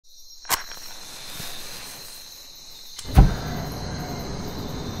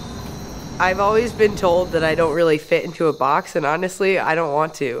I've always been told that I don't really fit into a box, and honestly, I don't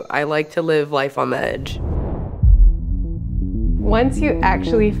want to. I like to live life on the edge. Once you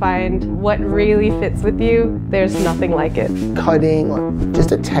actually find what really fits with you, there's nothing like it. Cutting, or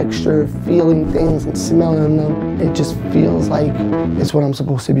just a texture, feeling things and smelling them, it just feels like it's what I'm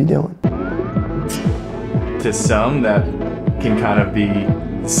supposed to be doing. To some, that can kind of be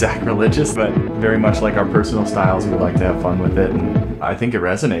sacrilegious, but very much like our personal styles, we like to have fun with it, and I think it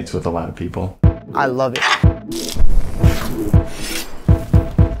resonates with a lot of people. I love it.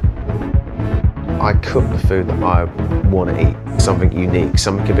 I cook the food that I want to eat, something unique,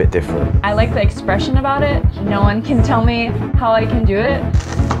 something a bit different. I like the expression about it. No one can tell me how I can do it.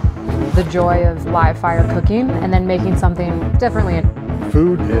 The joy of live fire cooking and then making something differently.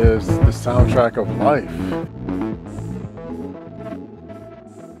 Food is the soundtrack of life.